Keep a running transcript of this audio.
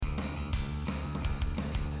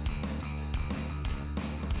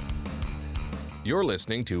You're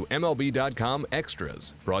listening to MLB.com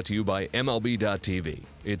Extras, brought to you by MLB.tv.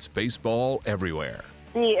 It's baseball everywhere.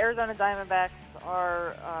 The Arizona Diamondbacks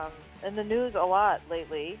are in the news a lot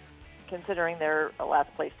lately, considering they're a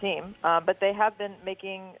last-place team. But they have been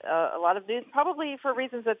making a lot of news, probably for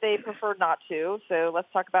reasons that they prefer not to. So let's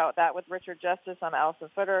talk about that with Richard Justice on Alyson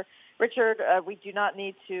Footer. Richard, we do not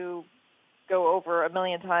need to go over a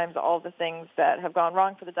million times all the things that have gone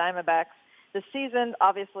wrong for the Diamondbacks this season.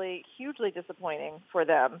 Obviously, hugely disappointing for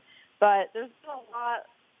them. But there's been a lot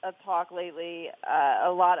of talk lately,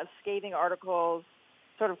 a lot of scathing articles,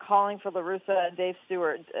 sort of calling for La Russa and Dave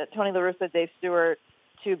Stewart, Tony La Russa and Dave Stewart,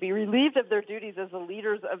 to be relieved of their duties as the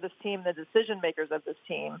leaders of this team, the decision makers of this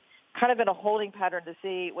team. Kind of in a holding pattern to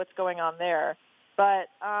see what's going on there. But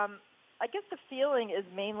I guess the feeling is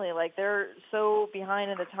mainly like they're so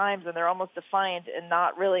behind in the times and they're almost defiant and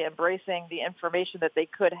not really embracing the information that they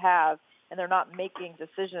could have, and they're not making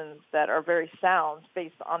decisions that are very sound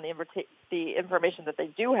based on the information that they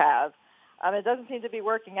do have. It doesn't seem to be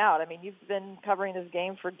working out. I mean, you've been covering this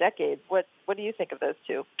game for decades. What do you think of those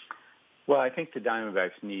two? Well, I think the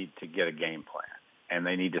Diamondbacks need to get a game plan, and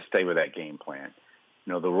they need to stay with that game plan.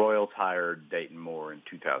 You know, the Royals hired Dayton Moore in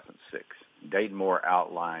 2006. Dayton Moore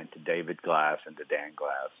outlined to David Glass and to Dan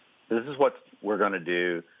Glass, this is what we're going to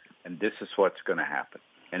do, and this is what's going to happen,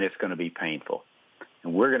 and it's going to be painful.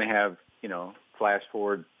 And we're going to have, flash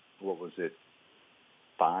forward,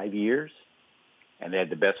 5 years? And they had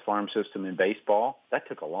the best farm system in baseball. That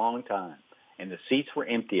took a long time. And the seats were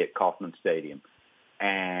empty at Kauffman Stadium.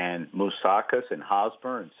 And Moustakas and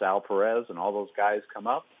Hosmer and Sal Perez and all those guys come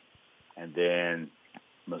up. And then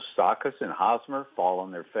Moustakas and Hosmer fall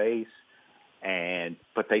on their face.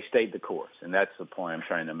 But they stayed the course. And that's the point I'm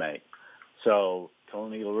trying to make. So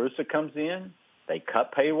Tony La Russa comes in. They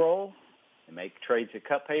cut payroll. They make trades to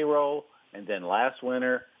cut payroll. And then last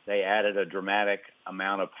winter, they added a dramatic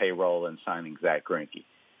amount of payroll in signing Zach Greinke.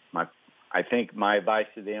 I think my advice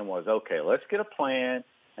to them was, okay, let's get a plan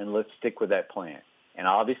and let's stick with that plan. And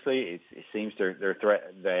obviously, it seems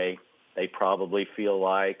they probably feel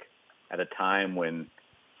like at a time when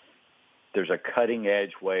there's a cutting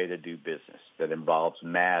edge way to do business that involves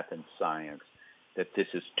math and science, that this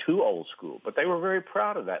is too old school. But they were very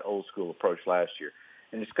proud of that old school approach last year.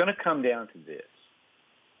 And it's going to come down to this.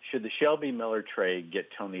 Should the Shelby Miller trade get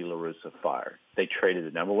Tony La Russa fired? They traded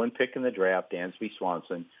the number one pick in the draft, Dansby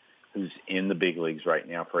Swanson, who's in the big leagues right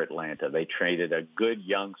now for Atlanta. They traded a good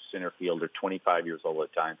young center fielder, 25 years old at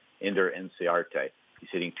the time, Ender Inciarte. He's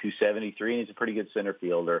hitting .273, and he's a pretty good center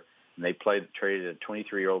fielder. And they traded a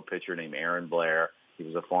 23-year-old pitcher named Aaron Blair. He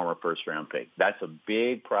was a former first-round pick. That's a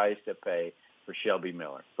big price to pay for Shelby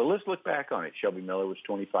Miller. But let's look back on it. Shelby Miller was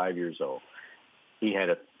 25 years old. He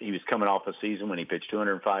was coming off a season when he pitched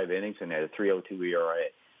 205 innings and had a 3.02 ERA.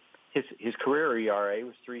 His career ERA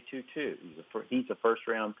was 3.22. He's a first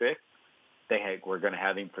round pick. We're going to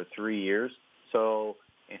have him for 3 years. And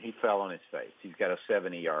he fell on his face. He's got a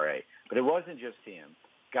 7 ERA. But it wasn't just him.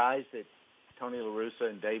 Guys that Tony La Russa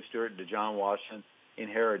and Dave Stewart and DeJohn Washington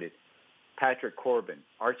inherited. Patrick Corbin,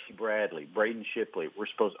 Archie Bradley, Braden Shipley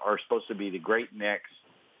are supposed to be the great next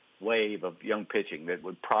wave of young pitching that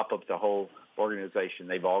would prop up the whole organization.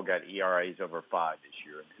 They've all got ERAs over 5 this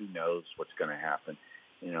year, and who knows what's going to happen.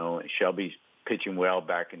 Shelby's pitching well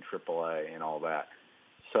back in AAA and all that.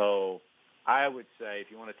 So I would say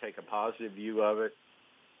if you want to take a positive view of it,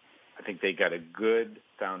 I think they got a good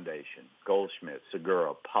foundation. Goldschmidt,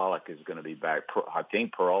 Segura, Pollock is going to be back. I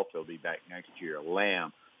think Peralta will be back next year.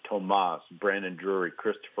 Lamb, Tomas, Brandon Drury,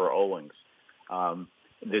 Christopher Owings.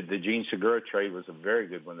 The Gene Segura trade was a very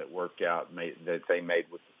good one that worked out that they made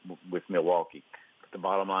with Milwaukee. But the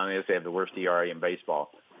bottom line is they have the worst ERA in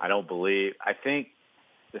baseball. I think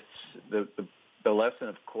the lesson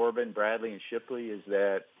of Corbin, Bradley, and Shipley is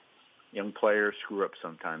that young players screw up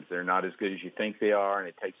sometimes. They're not as good as you think they are, and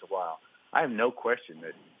it takes a while. I have no question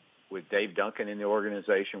that with Dave Duncan in the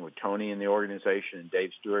organization, with Tony in the organization, and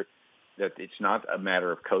Dave Stewart, that it's not a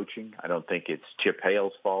matter of coaching. I don't think it's Chip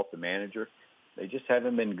Hale's fault, the manager. They just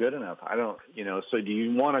haven't been good enough. So do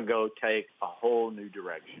you want to go take a whole new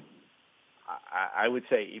direction? I would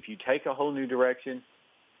say if you take a whole new direction,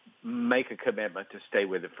 make a commitment to stay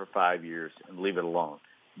with it for 5 years and leave it alone.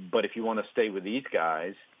 But if you want to stay with these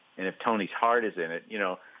guys, and if Tony's heart is in it,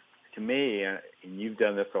 to me, and you've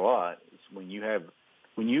done this a lot, is when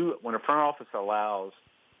a front office allows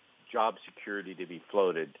job security to be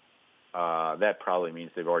floated, that probably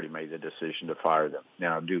means they've already made the decision to fire them.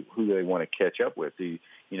 Now, who do they want to catch up with? They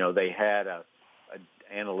had a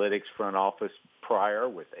analytics front office prior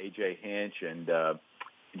with A.J. Hinch and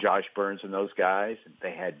Josh Burns and those guys.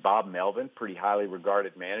 They had Bob Melvin, pretty highly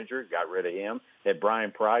regarded manager, got rid of him. They had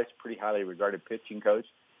Brian Price, pretty highly regarded pitching coach.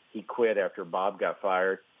 He quit after Bob got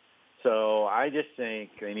fired. So I just think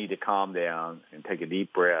they need to calm down and take a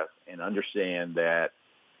deep breath and understand that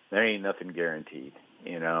there ain't nothing guaranteed,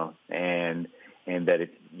 and that if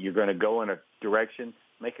you're going to go in a direction,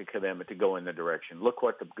 make a commitment to go in the direction. Look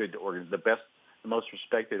what the best, the most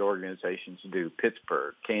respected organizations do.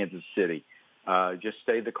 Pittsburgh, Kansas City, just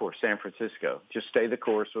stay the course. San Francisco, just stay the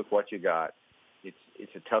course with what you got.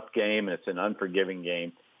 It's a tough game, and it's an unforgiving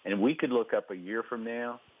game. And we could look up a year from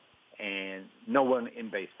now, and no one in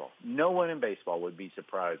baseball would be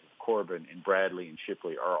surprised if Corbin and Bradley and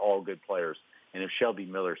Shipley are all good players. And if Shelby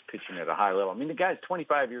Miller's pitching at a high level, I mean, the guy's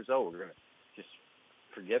 25 years old. We're going to just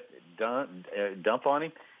dump on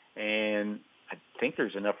him. And I think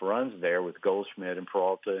there's enough runs there with Goldschmidt and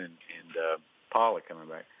Peralta and Pollock coming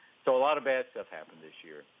back. So a lot of bad stuff happened this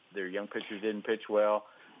year. Their young pitchers didn't pitch well.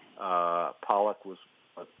 Pollock was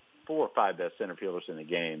 4 or 5 best center fielders in the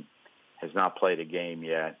game, has not played a game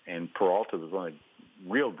yet. And Peralta was one of the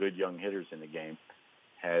real good young hitters in the game.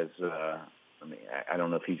 I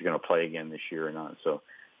don't know if he's going to play again this year or not. So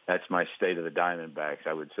that's my state of the Diamondbacks,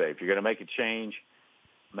 I would say. If you're going to make a change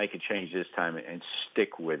this time and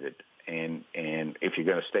stick with it. And if you're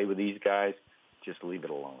going to stay with these guys, just leave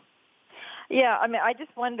it alone. Yeah, I mean, I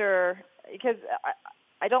just wonder because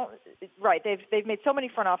I don't. Right, they've made so many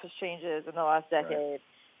front office changes in the last decade.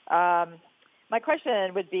 Right. My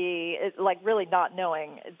question would be, really not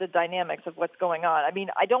knowing the dynamics of what's going on. I mean,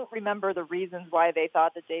 I don't remember the reasons why they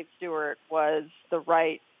thought that Dave Stewart was the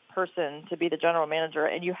right person to be the general manager,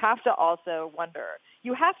 and you have to also wonder.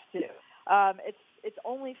 You have to. It's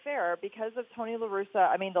only fair because of Tony La Russa.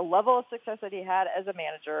 I mean, the level of success that he had as a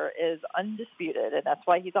manager is undisputed, and that's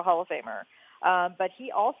why he's a Hall of Famer. But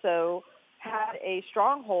he also had a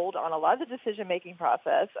strong hold on a lot of the decision-making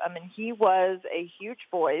process. I mean, he was a huge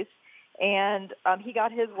voice, and he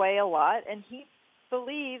got his way a lot, and he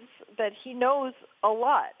believes that he knows a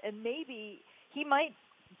lot. And maybe he might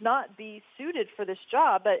not be suited for this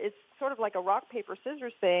job, but it's sort of like a rock, paper,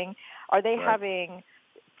 scissors thing. Are they having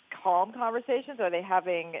calm conversations? Are they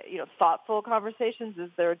having, thoughtful conversations?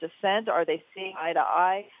 Is there dissent? Are they seeing eye to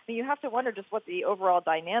eye? I mean, you have to wonder just what the overall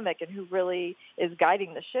dynamic and who really is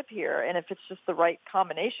guiding the ship here, and if it's just the right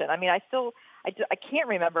combination. I mean, I can't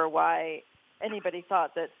remember why anybody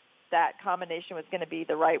thought that combination was going to be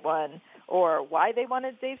the right one, or why they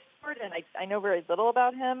wanted Dave Stewart, and I know very little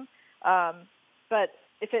about him. But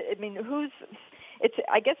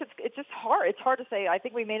I guess it's just hard. It's hard to say, I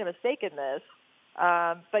think we made a mistake in this.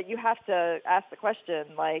 But you have to ask the question,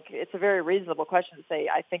 it's a very reasonable question to say,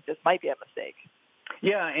 I think this might be a mistake.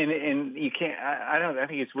 Yeah, and you can't, I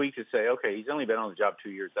think it's weak to say, okay, he's only been on the job 2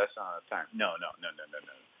 years. That's not enough time. No.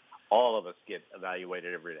 All of us get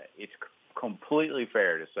evaluated every day. It's completely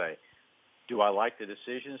fair to say, do I like the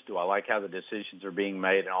decisions? Do I like how the decisions are being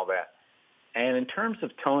made and all that? And in terms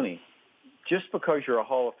of Tony, just because you're a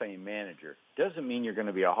Hall of Fame manager doesn't mean you're going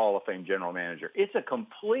to be a Hall of Fame general manager. It's a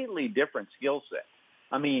completely different skill set.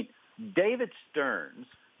 I mean, David Stearns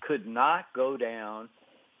could not go down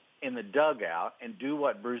in the dugout and do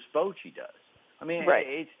what Bruce Bochy does. I mean,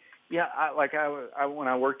 right. When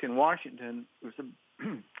I worked in Washington,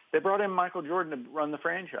 they brought in Michael Jordan to run the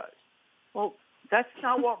franchise. Well, that's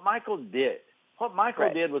not what Michael did. What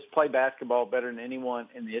Michael did was play basketball better than anyone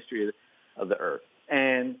in the history of the earth.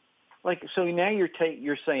 And so now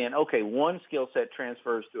you're saying, okay, one skill set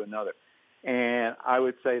transfers to another. And I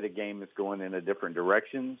would say the game is going in a different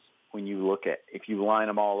directions when you look at, if you line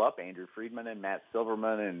them all up, Andrew Friedman and Matt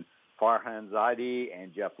Silverman and Farhan Zaidi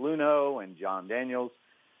and Jeff Luhnow and John Daniels,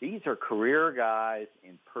 these are career guys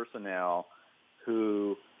in personnel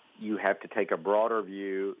who you have to take a broader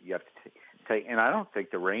view. You have to take, and I don't think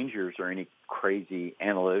the Rangers are any crazy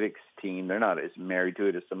analytics team. They're not as married to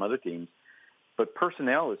it as some other teams. But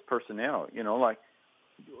personnel is personnel.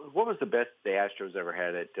 What was the best the Astros ever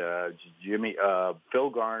had at Phil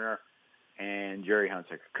Garner and Jerry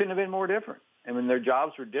Hunsaker? Couldn't have been more different. I mean, their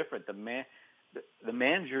jobs were different. The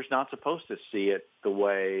manager's not supposed to see it the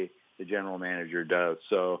way the general manager does.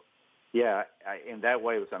 So, yeah, in that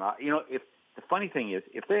way, it was if the funny thing is,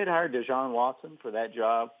 if they had hired Deshaun Watson for that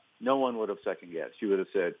job, no one would have second guessed. You would have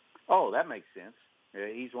said, "Oh, that makes sense.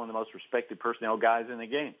 He's one of the most respected personnel guys in the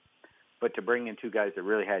game." But to bring in two guys that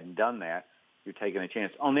really hadn't done that, you're taking a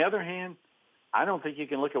chance. On the other hand, I don't think you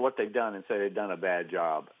can look at what they've done and say they've done a bad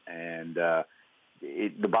job. And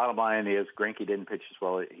the bottom line is Greinke didn't pitch as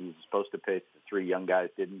well. He was supposed to pitch. The three young guys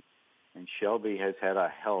didn't. And Shelby has had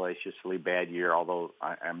a hellaciously bad year, although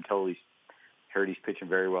I'm totally heard he's pitching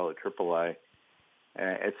very well at AAA.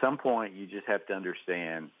 At some point, you just have to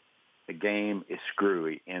understand the game is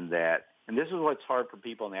screwy in that, and this is what's hard for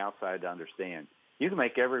people on the outside to understand. You can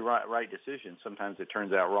make every right decision. Sometimes it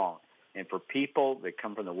turns out wrong. And for people that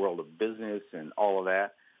come from the world of business and all of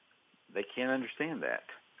that, they can't understand that.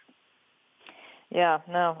 Yeah,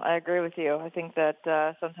 no, I agree with you. I think that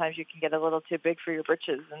sometimes you can get a little too big for your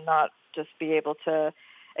britches and not just be able to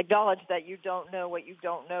acknowledge that you don't know what you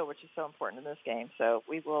don't know, which is so important in this game. So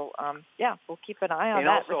we will, we'll keep an eye on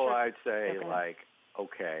that. And also, I'd say,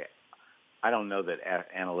 okay, I don't know that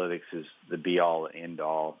analytics is the be-all and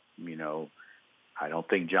end-all. You know, I don't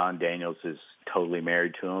think John Daniels is totally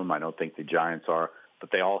married to him. I don't think the Giants are,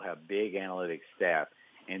 but they all have big analytics staff.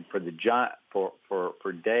 And for the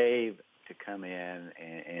for Dave to come in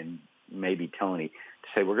and maybe Tony to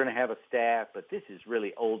say we're going to have a staff, but this is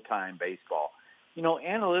really old-time baseball. You know,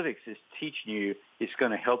 analytics is teaching you, it's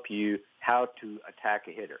going to help you how to attack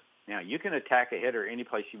a hitter. Now, you can attack a hitter any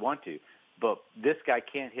place you want to, but this guy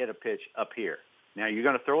can't hit a pitch up here. Now, you're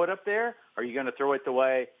going to throw it up there, or are you going to throw it the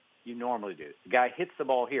way you normally do? The guy hits the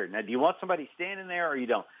ball here. Now, do you want somebody standing there or you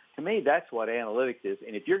don't? To me, that's what analytics is.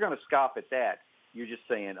 And if you're going to scoff at that, you're just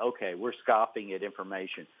saying, okay, we're scoffing at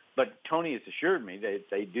information. But Tony has assured me that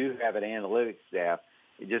they do have an analytics staff.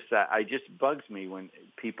 It just bugs me when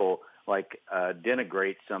people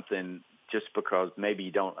denigrate something just because maybe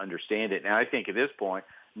you don't understand it. And I think at this point,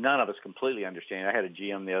 none of us completely understand. I had a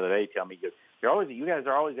GM the other day tell me, you guys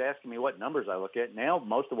are always asking me what numbers I look at. Now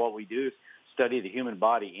most of what we do is study the human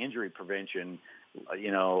body, injury prevention,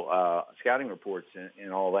 scouting reports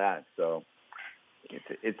and all that. So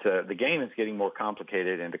the game is getting more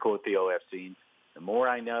complicated. And to quote Theo Epstein, the more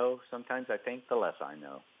I know, sometimes I think the less I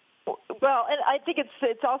know. Well, and I think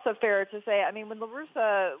it's also fair to say, I mean, when La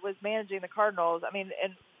Russa was managing the Cardinals, I mean,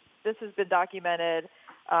 and this has been documented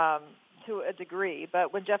to a degree,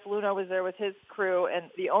 but when Jeff Luna was there with his crew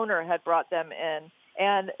and the owner had brought them in,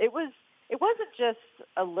 and it wasn't just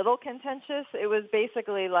a little contentious. It was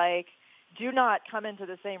basically like, do not come into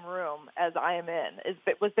the same room as I am in.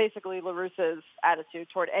 It was basically La Russa's attitude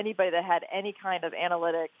toward anybody that had any kind of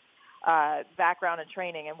analytics background and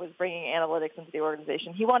training and was bringing analytics into the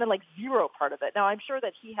organization. He wanted zero part of it. Now, I'm sure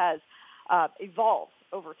that he has evolved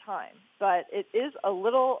over time, but it is a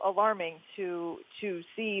little alarming to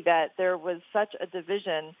see that there was such a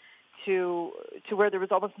division to where there was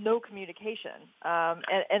almost no communication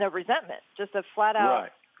and a resentment, just a flat-out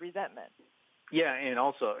resentment. Yeah, and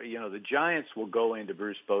also, the Giants will go into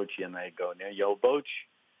Bruce Bochy and they go, now, Boch,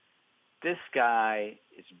 this guy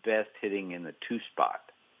is best hitting in the 2 spot.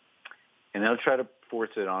 And they'll try to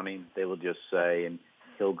force it on him. They will just say, and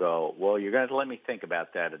he'll go, well, you're going to let me think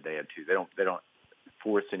about that a day or two. They don't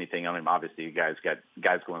force anything on him. Obviously, you guys got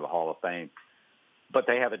guys going to the Hall of Fame. But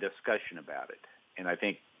they have a discussion about it. And I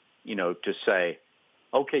think, to say,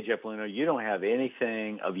 okay, Jeff Luna, you don't have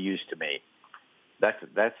anything of use to me. That's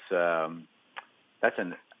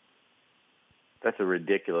a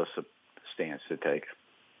ridiculous stance to take.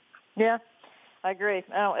 Yeah, I agree.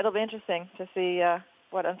 Oh, it'll be interesting to see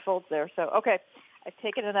what unfolds there. So, okay, I've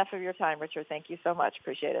taken enough of your time, Richard. Thank you so much.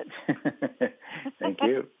 Appreciate it. Thank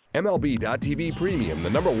you. MLB.tv Premium, the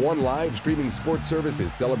 #1 live streaming sports service,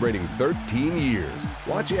 is celebrating 13 years.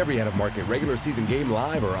 Watch every out-of-market regular season game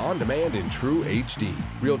live or on demand in true HD.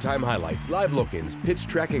 Real-time highlights, live look-ins, pitch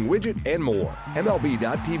tracking widget, and more.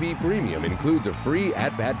 MLB.tv Premium includes a free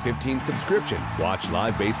At-Bat 15 subscription. Watch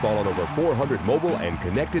live baseball on over 400 mobile and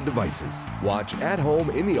connected devices. Watch at home,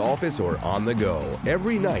 in the office, or on the go,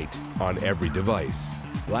 every night, on every device.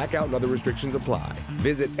 Blackout and other restrictions apply.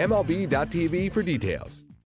 Visit MLB.tv for details.